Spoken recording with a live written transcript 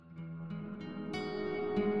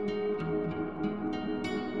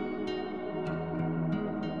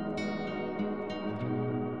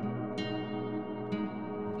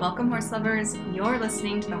Welcome, horse lovers. You're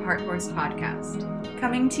listening to the Heart Horse Podcast.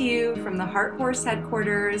 Coming to you from the Heart Horse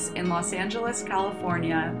headquarters in Los Angeles,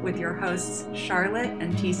 California, with your hosts Charlotte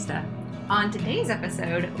and Tista. On today's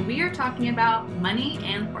episode, we are talking about money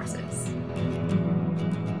and horses.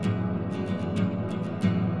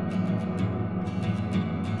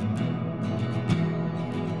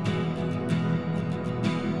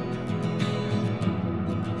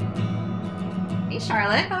 Hey,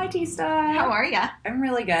 Charlotte. Hi, Tista. How are ya? I'm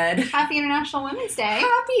really good. Happy International Women's Day.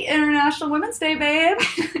 Happy International Women's Day, babe.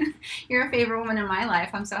 You're a favorite woman in my life.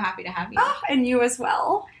 I'm so happy to have you. Oh, and you as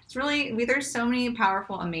well. It's really, there's so many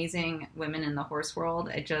powerful, amazing women in the horse world.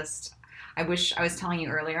 I wish, I was telling you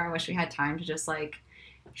earlier, I wish we had time to just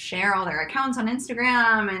share all their accounts on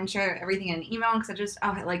Instagram and share everything in an email, because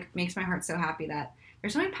it makes my heart so happy that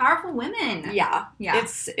there's so many powerful women. Yeah. Yeah.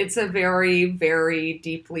 It's a very, very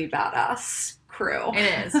deeply badass crew.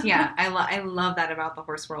 It is. Yeah. I love that about the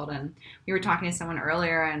horse world. And we were talking to someone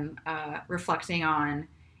earlier and reflecting on,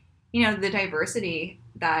 the diversity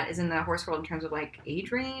that is in the horse world in terms of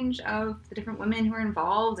age range of the different women who are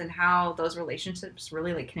involved and how those relationships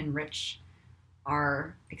really can enrich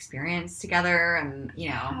our experience together. And,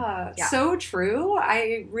 Yeah. So true.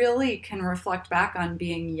 I really can reflect back on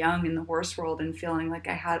being young in the horse world and feeling like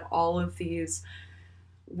I had all of these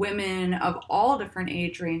women of all different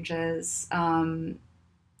age ranges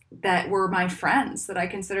that were my friends, that I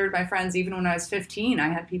considered my friends. Even when I was 15, I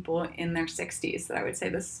had people in their 60s that I would say,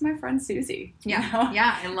 this is my friend Susie. Yeah.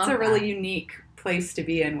 Yeah, I love It's a that. really unique place to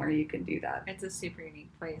be in where you can do that. It's a super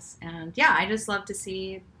unique place. And yeah, I just love to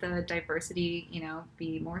see the diversity,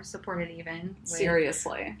 be more supported even. With,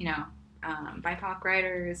 Seriously. BIPOC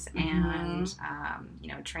riders and,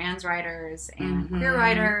 trans riders and Mm-hmm. queer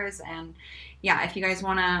riders. And yeah, if you guys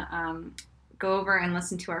want to go over and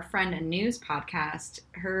listen to our friend Anu's podcast,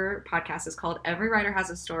 her podcast is called Every Rider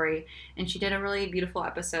Has a Story. And she did a really beautiful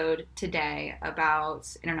episode today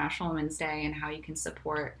about International Women's Day and how you can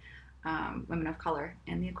support women of color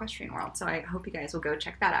in the equestrian world. So I hope you guys will go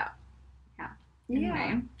check that out.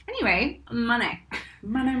 Yeah. Anyway, money.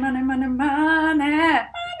 Money, money, money, money.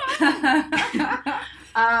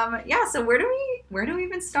 So where do we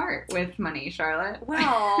even start with money, Charlotte?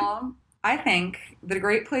 Well, I think the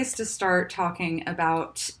great place to start talking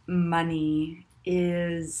about money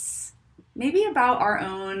is maybe about our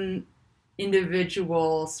own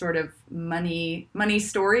individual sort of money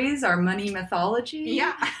stories, our money mythology.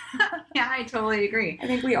 Yeah. Yeah, I totally agree. I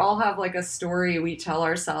think we all have a story we tell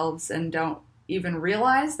ourselves and don't even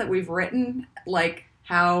realize that we've written,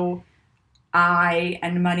 how I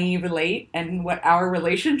and money relate and what our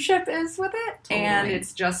relationship is with it. Totally. And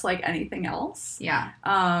it's just like anything else. Yeah.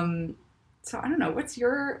 So I don't know, what's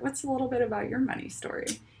a little bit about your money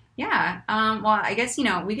story? Yeah. Well, I guess,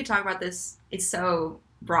 we could talk about this. It's so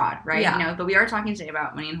broad, right? Yeah. But we are talking today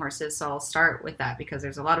about money and horses, so I'll start with that because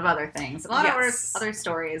there's a lot of other things, a lot of other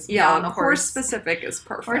stories. Yeah, the horse specific is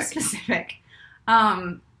perfect. Horse specific.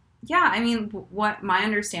 Yeah, I mean, what my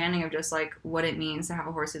understanding of just what it means to have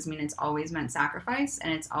a horse is, it's always meant sacrifice,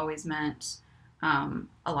 and it's always meant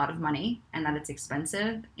a lot of money, and that it's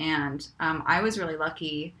expensive. And I was really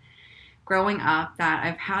lucky growing up that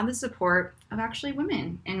I've had the support of actually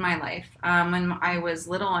women in my life. When I was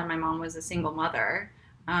little and my mom was a single mother,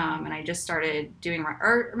 and I just started doing,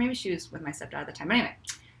 or maybe she was with my stepdad at the time. But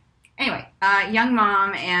anyway, young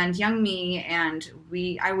mom and young me, and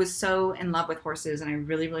I was so in love with horses, and I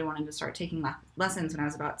really, really wanted to start taking lessons when I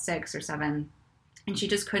was about 6 or 7, and she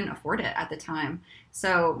just couldn't afford it at the time.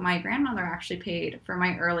 So my grandmother actually paid for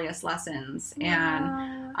my earliest lessons,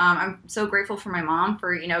 and I'm so grateful for my mom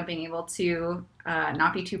for, being able to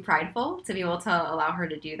not be too prideful, to be able to allow her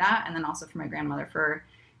to do that, and then also for my grandmother for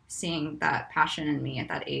seeing that passion in me at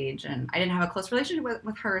that age. And I didn't have a close relationship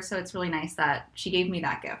with her, so it's really nice that she gave me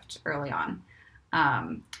that gift early on.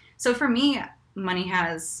 So for me, money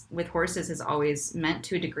with horses has always meant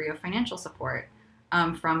to a degree of financial support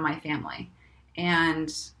from my family.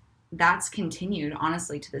 And that's continued,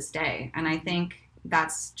 honestly, to this day. And I think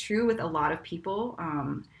that's true with a lot of people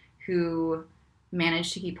who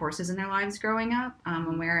managed to keep horses in their lives growing up.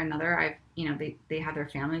 One way or another, they have their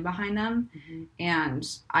family behind them. Mm-hmm. And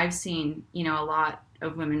I've seen, a lot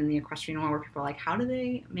of women in the equestrian world where people are like, how do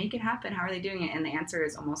they make it happen? How are they doing it? And the answer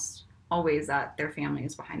is almost always that their family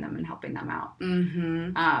is behind them and helping them out.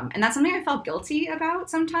 Mm-hmm. And that's something I felt guilty about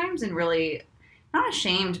sometimes, and really not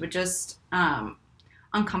ashamed, but just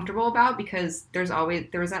uncomfortable about, because there was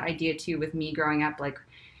that idea too with me growing up, I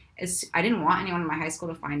didn't want anyone in my high school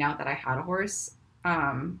to find out that I had a horse.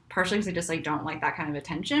 Partially because I just don't like that kind of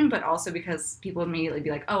attention, but also because people would immediately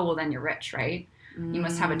be like, oh, well then you're rich, right? You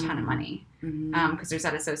must have a ton of money. because there's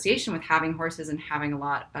that association with having horses and having a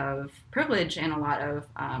lot of privilege and a lot of,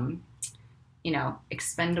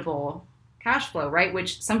 expendable cash flow, right?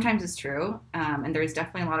 Which sometimes is true. And there's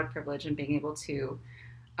definitely a lot of privilege in being able to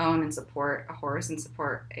own and support a horse and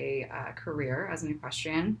support a career as an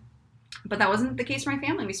equestrian. But that wasn't the case for my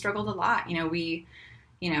family. We struggled a lot. We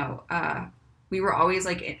were always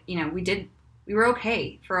like, we were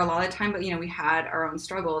okay for a lot of time, but, we had our own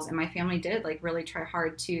struggles, and my family did like really try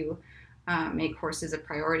hard to make horses a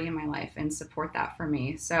priority in my life and support that for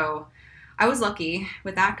me. So I was lucky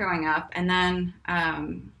with that growing up. And then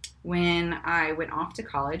when I went off to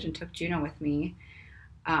college and took Juno with me,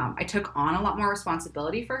 I took on a lot more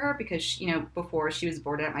responsibility for her because, before she was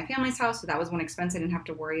boarded at my family's house. So that was one expense I didn't have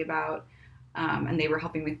to worry about. And they were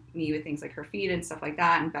helping me with things like her feed and stuff like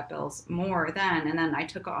that and vet bills more then. And then I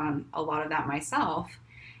took on a lot of that myself,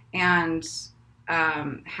 and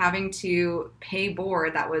having to pay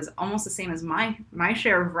board that was almost the same as my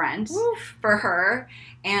share of rent for her,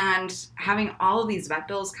 and having all of these vet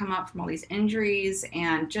bills come up from all these injuries,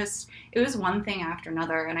 and just it was one thing after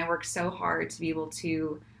another. And I worked so hard to be able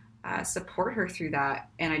to support her through that.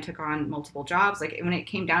 And I took on multiple jobs. Like when it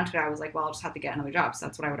came down to it, I was like, well, I'll just have to get another job. So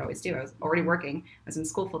that's what I would always do. I was already working. I was in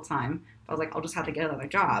school full time. I was like, I'll just have to get another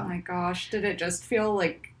job. Oh my gosh. Did it just feel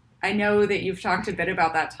like, I know that you've talked a bit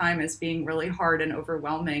about that time as being really hard and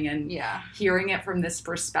overwhelming, and hearing it from this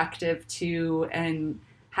perspective too, and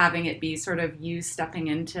having it be sort of you stepping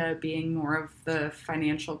into being more of the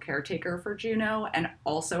financial caretaker for Juno, and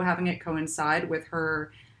also having it coincide with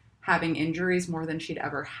her having injuries more than she'd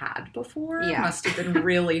ever had before. Must have been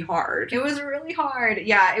really hard. It was really hard.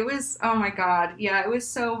 Yeah, it was, oh my God. Yeah, it was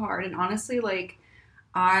so hard. And honestly, like,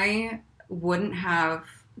 I wouldn't have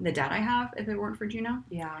the debt I have if it weren't for Juno.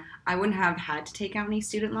 Yeah. I wouldn't have had to take out any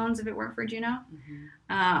student loans if it weren't for Juno.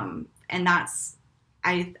 And that's,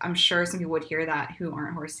 I'm sure some people would hear that who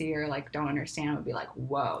aren't horsey or like don't understand, would be like,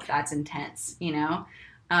 whoa, that's intense,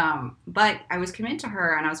 But I was committed to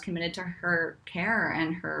her, and I was committed to her care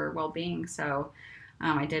and her well-being. So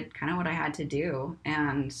I did kind of what I had to do.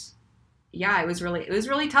 And yeah, it was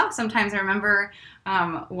really tough. Sometimes I remember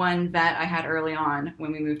one vet I had early on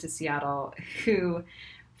when we moved to Seattle, who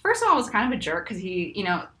first of all was kind of a jerk because he,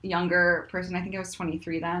 younger person, I think I was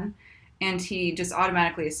 23 then. And he just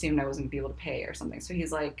automatically assumed I wasn't going to be able to pay or something. So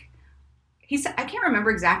he's like, he said, I can't remember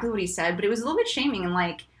exactly what he said, but it was a little bit shaming and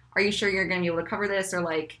like, are you sure you're going to be able to cover this? Or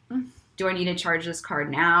like, do I need to charge this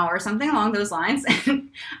card now? Or something along those lines.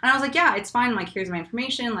 And I was like, yeah, it's fine. Like, here's my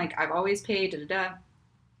information. Like, I've always paid, da-da-da.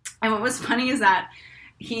 And what was funny is that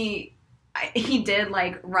he did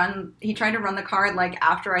like he tried to run the card like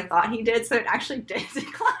after I thought he did. So it actually did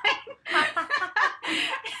decline.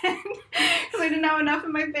 Because I didn't have enough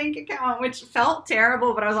in my bank account, which felt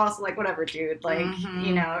terrible. But I was also like, whatever, dude. Like,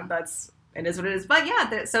 it is what it is. But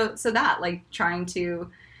yeah, so that like trying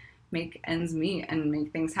to make ends meet and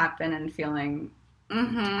make things happen and feeling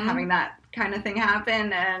having that kind of thing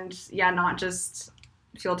happen, and not just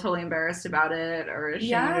feel totally embarrassed about it or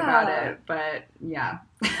ashamed about it, but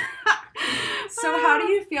So how do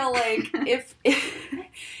you feel like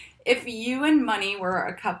if you and money were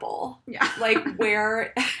a couple, like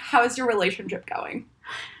how's your relationship going?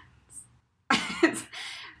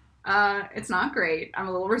 It's not great. I'm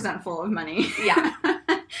a little resentful of money. Yeah.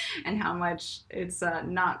 And how much it's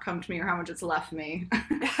not come to me or how much it's left me.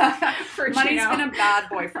 Money's been a bad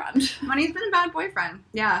boyfriend. Money's been a bad boyfriend.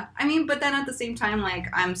 Yeah. I mean, but then at the same time, like,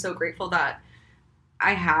 I'm so grateful that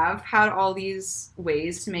I have had all these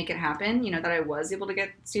ways to make it happen. That I was able to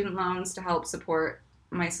get student loans to help support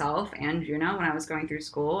myself and Juno when I was going through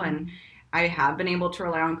school. And I have been able to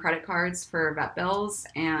rely on credit cards for vet bills.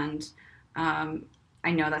 And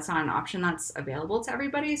I know that's not an option that's available to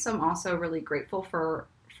everybody. So I'm also really grateful for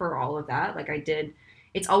all of that. Like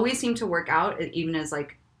it's always seemed to work out, even as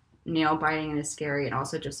like nail biting and as scary, and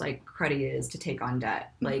also just like cruddy it is to take on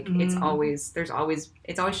debt. Like it's always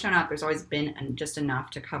shown up. There's always been just enough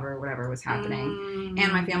to cover whatever was happening.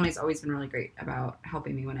 And my family's always been really great about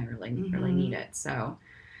helping me when I really need it. So,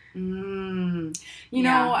 you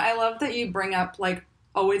know, I love that you bring up like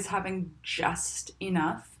always having just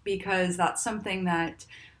enough, because that's something that,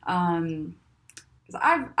 because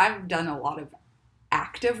I've done a lot of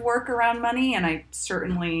active work around money, and I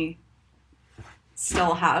certainly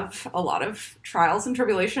still have a lot of trials and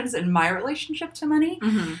tribulations in my relationship to money.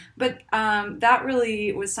 But that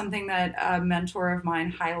really was something that a mentor of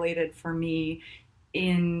mine highlighted for me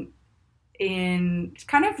in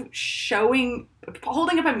kind of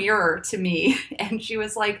holding up a mirror to me. And she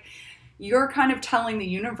was like, you're kind of telling the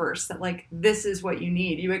universe that, like, this is what you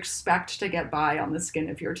need. You expect to get by on the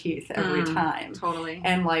skin of your teeth every time. Totally.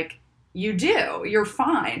 And, like, you do. You're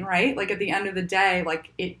fine, right? Like at the end of the day,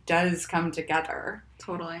 like it does come together.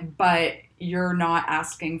 Totally. But you're not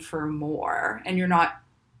asking for more, and you're not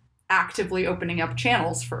actively opening up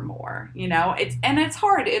channels for more, you know? It's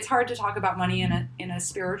hard. It's hard to talk about money in a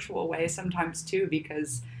spiritual way sometimes too,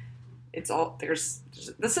 because there's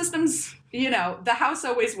the system's, you know, the house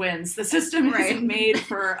always wins. The system isn't made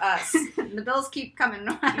for us. The bills keep coming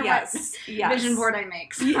no matter yes. what vision board I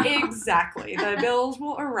make. So. Exactly. The bills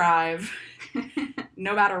will arrive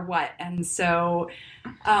no matter what. And so,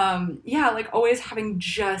 like always having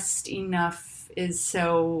just enough is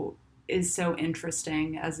so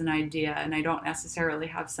interesting as an idea. And I don't necessarily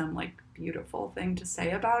have some like beautiful thing to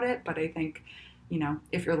say about it, but I think, you know,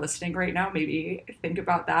 if you're listening right now, maybe think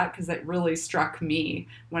about that, because it really struck me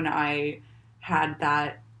when I had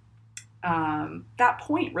that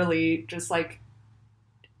point. Really, just like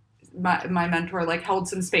my mentor like held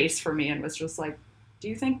some space for me and was just like, "Do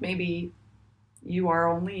you think maybe you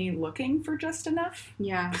are only looking for just enough?"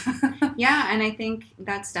 Yeah, yeah, and I think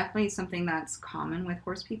that's definitely something that's common with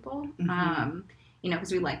horse people. Mm-hmm. You know,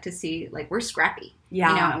 because we like to see, like, we're scrappy, yeah,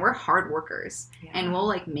 you know, and we're hard workers, yeah. and we'll,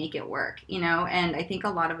 like, make it work, you know, and I think a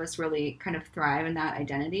lot of us really kind of thrive in that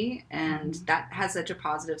identity, and that has such a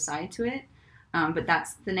positive side to it, but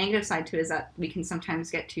that's the negative side to it, is that we can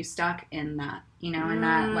sometimes get too stuck in that, you know, and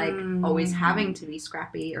that, like, always having to be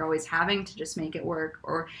scrappy, or always having to just make it work,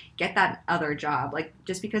 or get that other job. Like,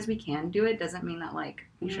 just because we can do it doesn't mean that, like,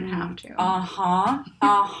 we should have to.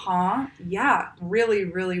 Yeah, really,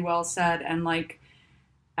 really well said. And, like,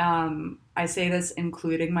 I say this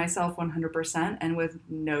including myself 100% and with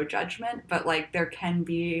no judgment, but like there can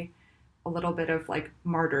be a little bit of like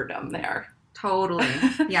martyrdom there. Totally.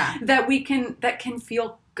 Yeah. that can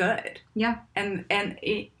feel good. Yeah. And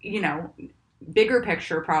it, you know, bigger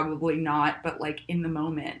picture probably not, but like in the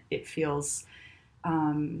moment it feels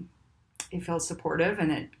supportive,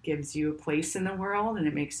 and it gives you a place in the world, and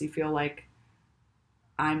it makes you feel like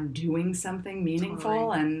I'm doing something meaningful.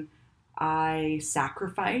 Totally. And I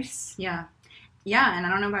sacrifice. Yeah. Yeah, and I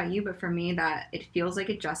don't know about you, but for me, that it feels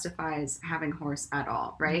like it justifies having a horse at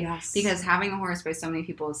all, right? Yes. Because having a horse by so many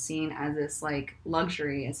people is seen as this, like,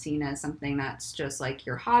 luxury, is seen as something that's just, like,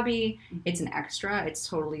 your hobby. Mm-hmm. It's an extra. It's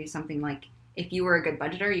totally something, like, if you were a good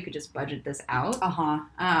budgeter, you could just budget this out.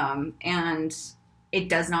 And it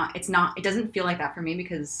doesn't feel like that for me,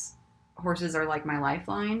 because horses are, like, my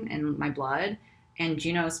lifeline and my blood. And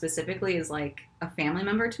Juno specifically is like a family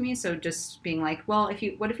member to me. So just being like, well,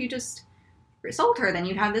 what if you just sold her? Then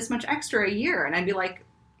you'd have this much extra a year. And I'd be like,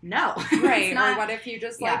 no. Right. Or what if you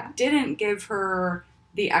just like didn't give her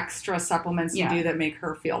the extra supplements you do that make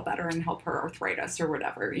her feel better and help her arthritis or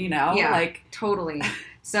whatever, you know? Yeah, like totally.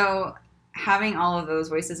 So having all of those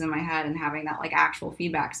voices in my head and having that like actual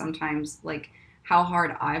feedback, sometimes like how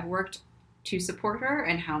hard I've worked to support her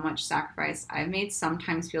and how much sacrifice I've made,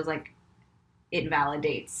 sometimes feels like it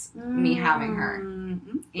validates me having her,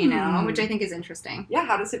 you know, which I think is interesting. Yeah,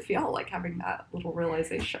 how does it feel, like, having that little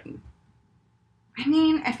realization? I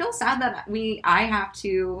mean, I feel sad that I have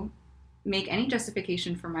to make any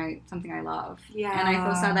justification for something I love. Yeah. And I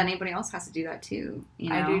feel sad that anybody else has to do that too, you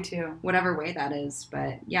know? I do too. Whatever way that is,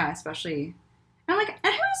 but yeah, especially, I'm like,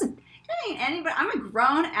 anybody. I'm a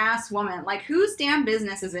grown-ass woman. Like, whose damn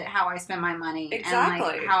business is it how I spend my money? Exactly.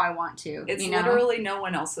 And, like, how I want to. It's literally no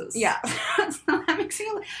one else's. Yeah. So that makes me...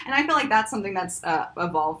 And I feel like that's something that's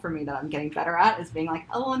evolved for me that I'm getting better at, is being, like,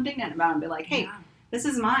 a little indignant about it and be like, hey, this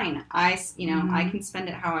is mine. I can spend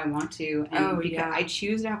it how I want to. And because I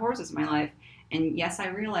choose to have horses in my life. And, yes, I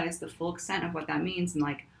realize the full extent of what that means, and,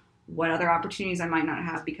 like, what other opportunities I might not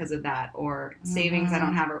have because of that, or savings I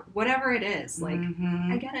don't have, or whatever it is. Like,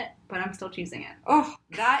 I get it, but I'm still choosing it. Oh,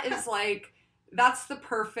 that is like, that's the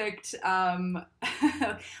perfect,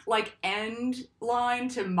 like, end line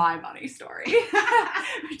to my money story.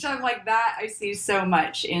 Which I'm like, that I see so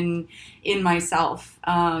much in myself,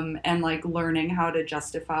 and, like, learning how to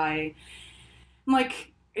justify,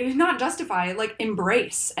 like, not justify, like,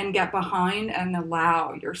 embrace and get behind and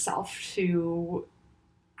allow yourself to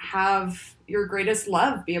have your greatest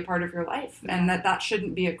love be a part of your life, and that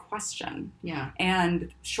shouldn't be a question. Yeah.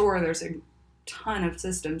 And sure, there's a ton of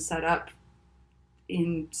systems set up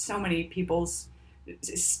in so many people's,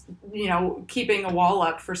 you know, keeping a wall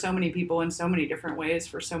up for so many people in so many different ways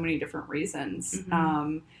for so many different reasons.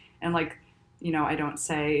 And, like, you know, I don't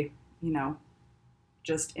say, you know,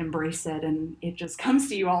 just embrace it and it just comes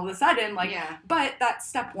to you all of a sudden. Like, but that's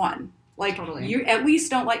step one. Like, totally. You at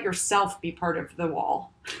least don't let yourself be part of the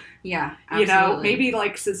wall. Yeah, absolutely. You know, maybe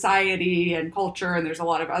like society and culture, and there's a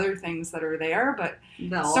lot of other things that are there, but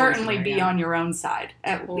certainly be on your own side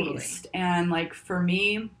at least. And, like, for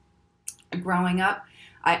me, growing up,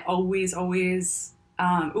 I always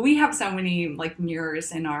we have so many like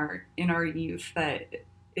mirrors in our youth that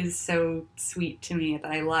is so sweet to me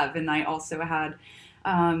that I love. And I also had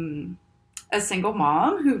a single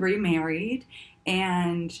mom who remarried,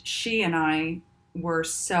 and she and I were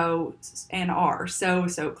so and are so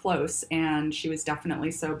close, and she was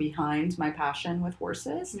definitely so behind my passion with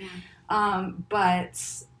horses.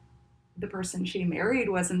 But the person she married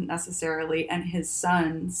wasn't necessarily, and his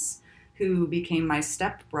sons, who became my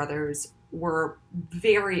stepbrothers, were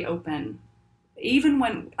very open. Even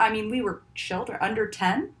when, I mean, we were children, under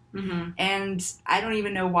 10, and I don't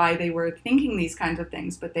even know why they were thinking these kinds of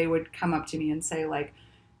things, but they would come up to me and say, like,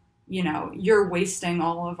 you know, you're wasting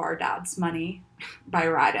all of our dad's money by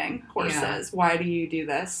riding horses. Yeah. Why do you do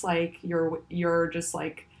this? Like, you're just,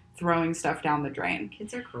 like, throwing stuff down the drain.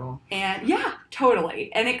 Kids are cruel. And yeah,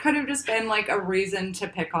 totally. And it could have just been like a reason to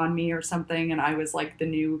pick on me or something, and I was like the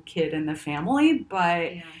new kid in the family,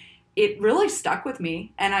 but it really stuck with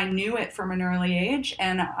me, and I knew it from an early age,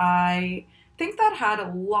 and I think that had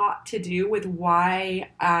a lot to do with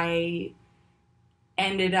why I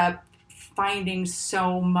ended up finding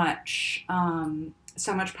so much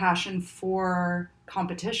passion for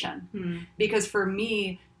competition. Because for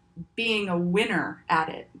me, being a winner at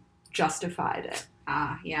it justified it.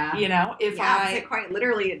 Yeah. You know, if it quite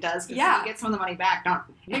literally it does. Yeah. You get some of the money back, not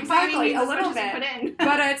exactly a little bit.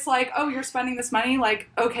 But it's like, oh, you're spending this money. Like,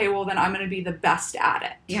 okay, well then I'm going to be the best at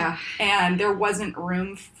it. Yeah. And there wasn't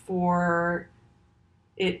room for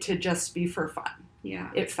it to just be for fun. Yeah.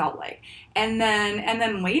 It felt like, and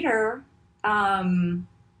then later down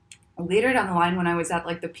the line, when I was at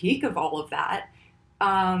like the peak of all of that.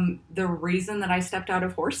 The reason that I stepped out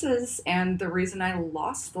of horses and the reason I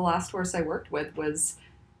lost the last horse I worked with was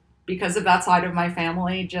because of that side of my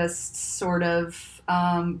family just sort of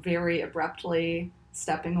very abruptly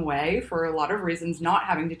stepping away for a lot of reasons, not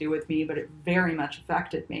having to do with me, but it very much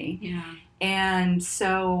affected me. Yeah. And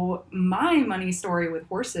so my money story with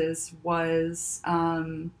horses was,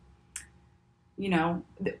 you know,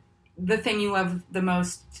 the thing you love the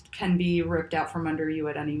most can be ripped out from under you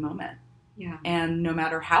at any moment. Yeah. And no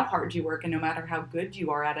matter how hard you work and no matter how good you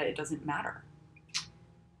are at it, it doesn't matter.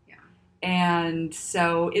 Yeah. And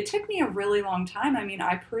so it took me a really long time. I mean,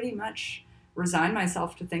 I pretty much resigned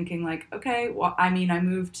myself to thinking like, okay, well, I mean, I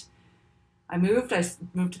moved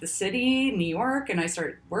to the city, New York, and I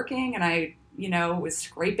started working, and I, you know, was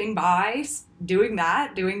scraping by doing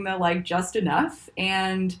the like just enough,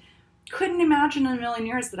 and couldn't imagine in a million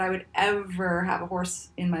years that I would ever have a horse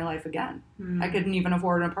in my life again. I couldn't even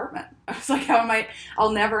afford an apartment. I was like,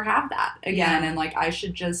 I'll never have that again. Yeah. And like, I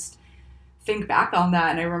should just think back on that.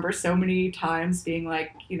 And I remember so many times being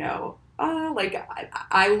like, you know, like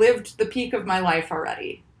I lived the peak of my life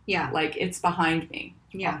already. Yeah. Like it's behind me.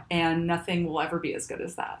 Yeah. And nothing will ever be as good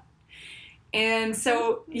as that. And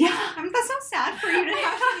so, yeah. That's so sad for you to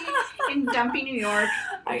have to be in dumpy New York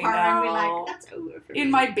apartment and be like, that's over for me.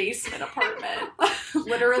 In my basement apartment.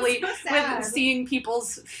 Literally, so with seeing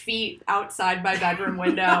people's feet outside my bedroom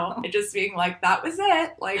window and just being like, that was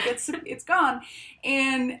it. Like, it's gone.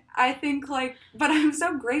 And I think, like, but I'm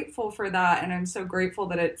so grateful for that. And I'm so grateful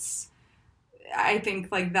that I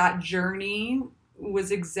think, like, that journey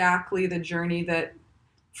was exactly the journey that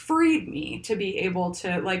freed me to be able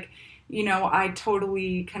to, like, you know, I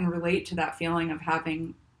totally can relate to that feeling of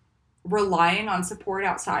relying on support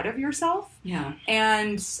outside of yourself. Yeah.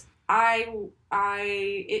 And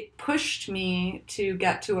it pushed me to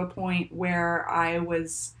get to a point where I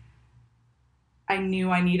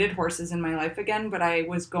knew I needed horses in my life again, but I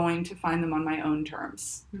was going to find them on my own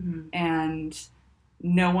terms. Mm-hmm. And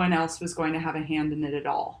no one else was going to have a hand in it at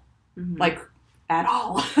all. Mm-hmm. Like, at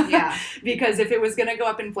all. Yeah. Because if it was going to go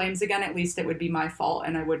up in flames again, at least it would be my fault,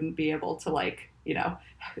 and I wouldn't be able to, like, you know,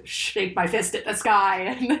 shake my fist at the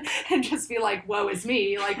sky and just be like, woe is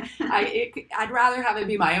me. Like, I'd rather have it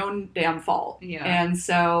be my own damn fault. Yeah. And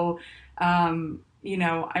so, you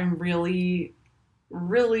know, I'm really,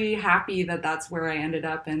 really happy that that's where I ended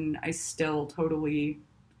up, and I still totally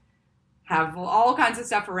have all kinds of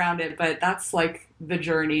stuff around it, but that's, like, the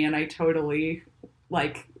journey, and I totally,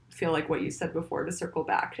 like, feel like what you said before, to circle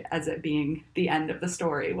back as it being the end of the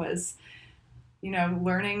story, was, you know,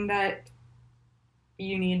 learning that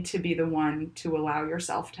you need to be the one to allow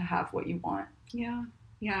yourself to have what you want. Yeah.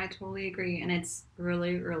 Yeah, I totally agree. And it's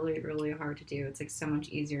really, really, really hard to do. It's like so much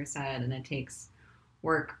easier said, and it takes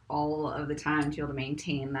work all of the time to be able to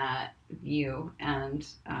maintain that view. And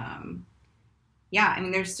yeah, I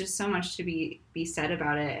mean, there's just so much to be said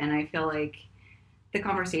about it. And I feel like the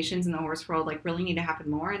conversations in the horse world like really need to happen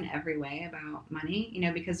more in every way about money, you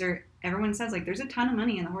know, because everyone says like there's a ton of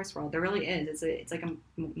money in the horse world. There really is. It's like a,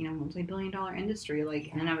 you know, multi-billion-dollar industry, like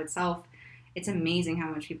in and of itself. It's amazing how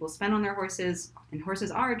much people spend on their horses, and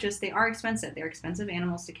horses are they are expensive. They're expensive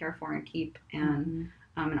animals to care for and keep, and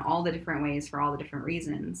in all the different ways for all the different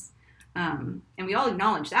reasons. And we all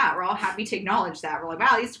acknowledge that. We're all happy to acknowledge that. We're like,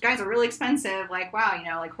 wow, these guys are really expensive. Like, wow, you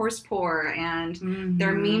know, like horse poor. And there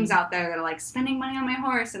are memes out there that are like spending money on my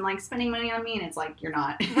horse and like spending money on me. And it's like, you're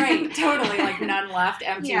not. Right, totally. Like none left,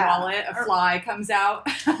 empty wallet, a fly comes out.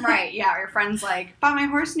 Right, yeah. Or your friend's like, bought my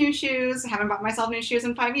horse new shoes, haven't bought myself new shoes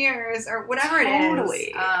in 5 years, or whatever it is.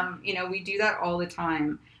 You know, we do that all the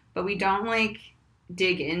time. But we don't like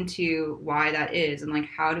dig into why that is and like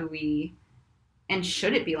how do we... And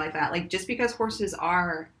should it be like that? Like, just because horses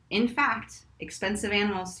are, in fact, expensive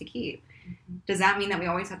animals to keep, does that mean that we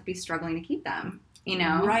always have to be struggling to keep them? You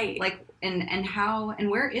know? Right. Like, and how, and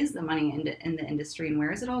where is the money in the industry, and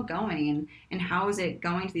where is it all going, and how is it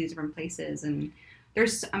going to these different places? And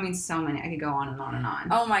there's, I mean, so many. I could go on and on and on.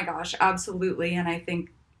 Oh my gosh, absolutely. And I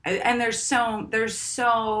think, and there's so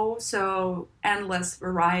endless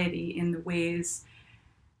variety in the ways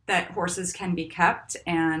that horses can be kept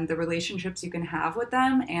and the relationships you can have with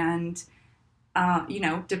them. And, you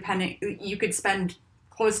know, you could spend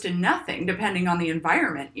close to nothing depending on the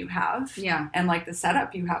environment you have. Yeah. And like the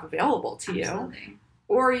setup you have available to Absolutely. you.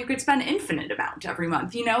 Or you could spend infinite amount every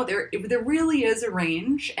month. You know, there really is a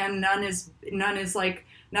range, and none is like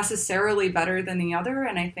necessarily better than the other.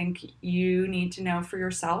 And I think you need to know for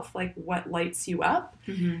yourself, like, what lights you up.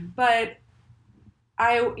 Mm-hmm. But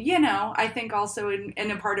I think also in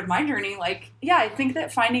a part of my journey, like, yeah, I think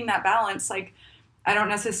that finding that balance, like, I don't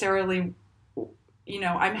necessarily, you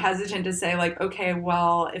know, I'm hesitant to say like, okay,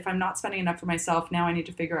 well, if I'm not spending enough for myself, now I need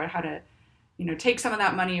to figure out how to, you know, take some of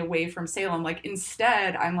that money away from Salem. Like,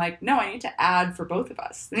 instead, I'm like, no, I need to add for both of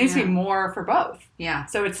us. There needs to be more for both. Yeah.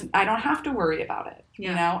 So I don't have to worry about it. Yeah.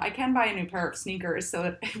 You know, I can buy a new pair of sneakers so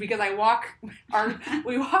that, because we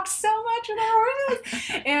walk so much with our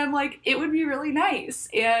horses, and like, it would be really nice,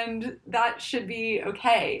 and that should be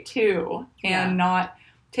okay too, and not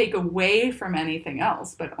take away from anything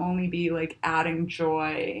else, but only be like adding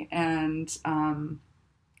joy. And I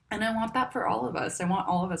want that for all of us. I want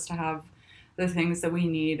all of us to have the things that we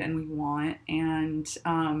need and we want. And,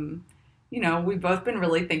 you know, we've both been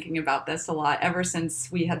really thinking about this a lot ever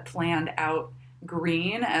since we had planned out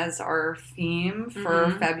green as our theme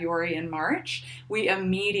for February and March. We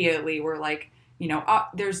immediately were like, you know,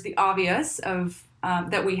 there's the obvious of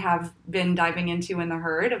that we have been diving into in the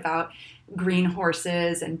herd about green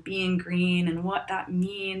horses and being green and what that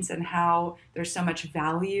means, and how there's so much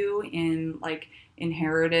value in like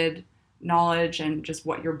inherited knowledge and just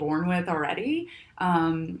what you're born with already.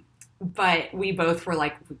 But we both were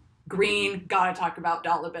like, green, gotta talk about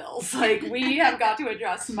dollar bills. Like, we have got to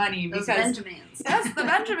address money because Benjamins. Yes, the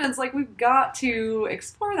Benjamins. Like, we've got to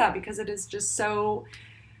explore that because it is just so.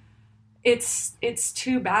 It's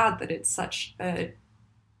too bad that it's such a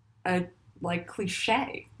like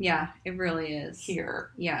cliche. Yeah, it really is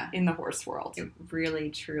here. Yeah, in the horse world, it really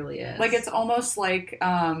truly is. Like, it's almost like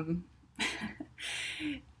I'm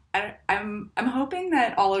hoping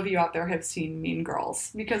that all of you out there have seen Mean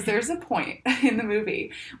Girls, because there's a point in the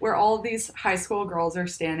movie where all of these high school girls are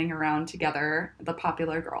standing around together, the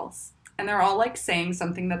popular girls, and they're all like saying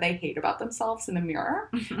something that they hate about themselves in the mirror.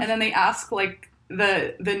 And then they ask like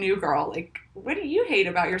the new girl, like, what do you hate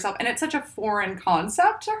about yourself? And it's such a foreign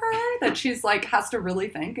concept to her that she's like, has to really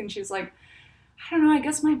think. And she's like, I don't know, I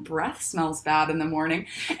guess my breath smells bad in the morning.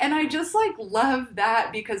 And I just like love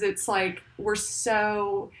that, because it's like,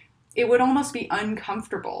 it would almost be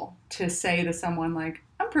uncomfortable to say to someone like,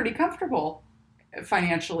 I'm pretty comfortable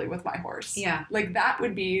financially with my horse. Yeah. Like, that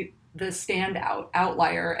would be the standout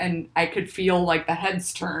outlier. And I could feel like the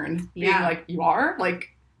heads turn, being like, you are? Like,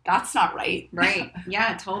 that's not right. Right.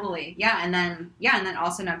 Yeah, totally. Yeah. And then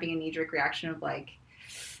also not being a knee-jerk reaction of like,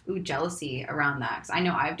 ooh, jealousy around that. Because I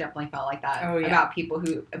know I've definitely felt like that about people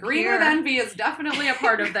who Green with envy is definitely a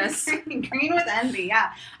part of this. Green with envy,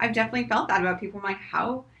 yeah. I've definitely felt that about people. I'm like,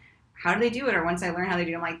 how do they do it? Or once I learn how they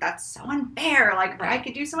do it, I'm like, that's so unfair. Like, I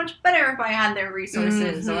could do so much better if I had their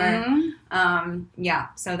resources. Or,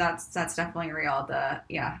 so that's definitely real.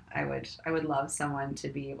 I would love someone to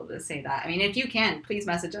be able to say that. I mean, if you can, please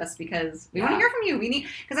message us, because we want to hear from you.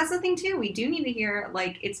 Because that's the thing too. We do need to hear,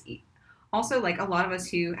 like, it's also like a lot of us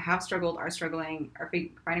who have struggled, are struggling, are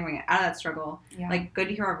finding a way out of that struggle. Yeah. Like, good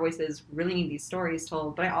to hear our voices, really need these stories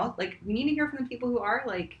told. But we need to hear from the people who are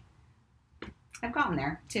like I've gotten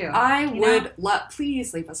there too. I would love,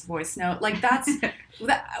 please leave us a voice note. Like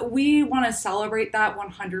we want to celebrate that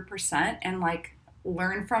 100% and like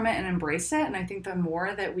learn from it and embrace it. And I think the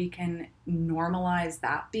more that we can normalize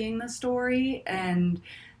that being the story, and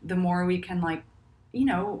the more we can like, you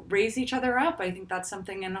know, raise each other up. I think that's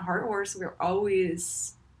something in the Heart Horse we're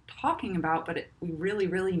always talking about, but we really,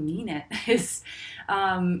 really mean it, is,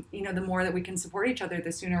 you know, the more that we can support each other,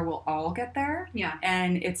 the sooner we'll all get there. Yeah.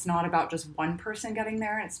 And it's not about just one person getting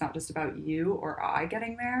there. It's not just about you or I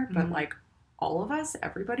getting there, but like all of us,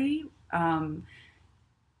 everybody,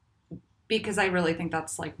 because I really think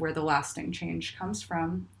that's like where the lasting change comes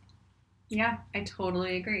from. Yeah, I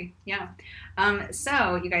totally agree. Yeah.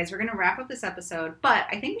 So, you guys, we're going to wrap up this episode, but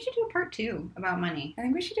I think we should do a part 2 about money. I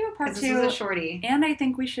think we should do a part 2. This is a shorty. And I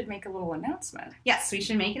think we should make a little announcement. Yes, we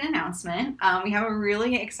should make an announcement. We have a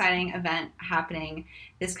really exciting event happening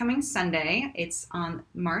this coming Sunday. It's on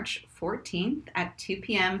March 14th at 2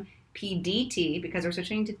 p.m. PDT, because we're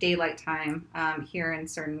switching to daylight time here in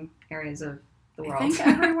certain areas of the world. I think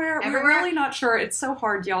everywhere. We're really not sure. It's so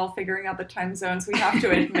hard, y'all, figuring out the time zones. We have to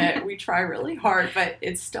admit, we try really hard, but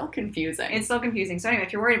it's still confusing. It's still confusing. So anyway,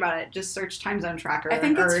 if you're worried about it, just search time zone tracker. I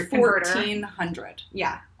think it's 1400.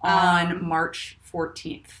 Yeah. On March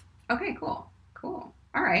 14th. Okay, cool. All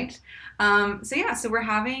right. So we're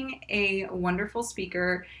having a wonderful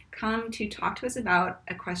speaker come to talk to us about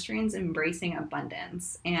equestrians embracing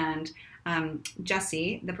abundance. And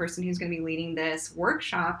Jessie, the person who's going to be leading this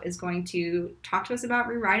workshop, is going to talk to us about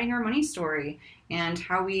rewriting our money story and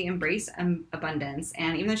how we embrace abundance.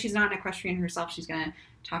 And even though she's not an equestrian herself, she's going to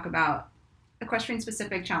talk about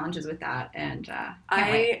equestrian-specific challenges with that. And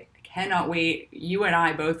I cannot wait. You and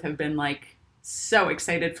I both have been like so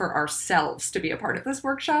excited for ourselves to be a part of this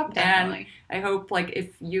workshop. Definitely. And I hope, like, if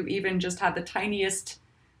you even just had the tiniest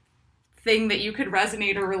thing that you could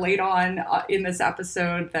resonate or relate on in this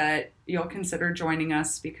episode, that you'll consider joining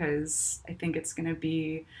us, because I think it's going to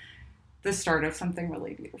be the start of something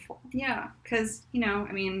really beautiful. Yeah, because, you know,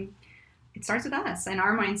 I mean, it starts with us and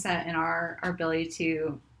our mindset and our ability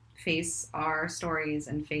to face our stories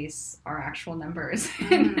and face our actual numbers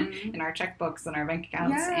in our checkbooks and our bank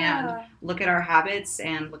accounts, and look at our habits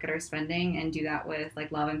and look at our spending and do that with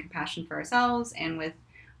like love and compassion for ourselves, and with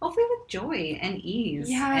hopefully with joy and ease.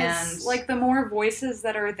 Yes. And like the more voices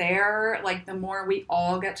that are there, like the more we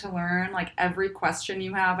all get to learn. Like every question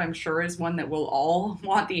you have, I'm sure, is one that we'll all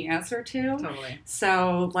want the answer to. Totally.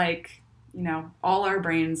 So like, you know, all our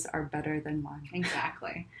brains are better than one.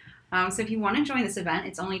 Exactly. So if you want to join this event,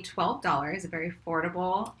 it's only $12, a very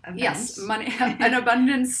affordable event. Yes, an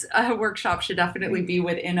abundance workshop should definitely be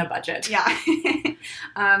within a budget.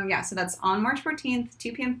 Yeah. So that's on March 14th,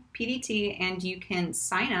 2 p.m. PDT, and you can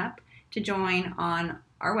sign up to join on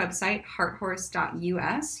our website,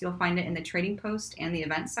 hearthorse.us. You'll find it in the trading post and the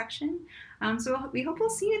events section. So we hope we'll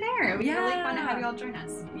see you there. It would be really fun to have you all join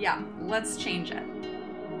us. Yeah, let's change it.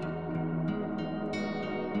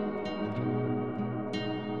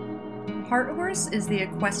 Heart Horse is the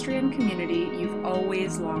equestrian community you've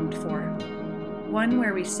always longed for. One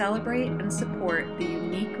where we celebrate and support the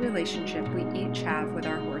unique relationship we each have with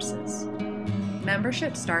our horses.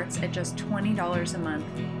 Membership starts at just $20 a month,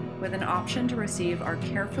 with an option to receive our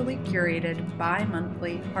carefully curated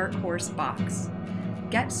bi-monthly Heart Horse box.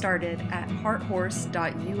 Get started at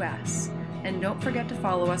hearthorse.us, and don't forget to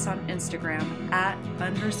follow us on Instagram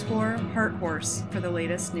 @_HeartHorse for the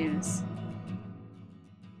latest news.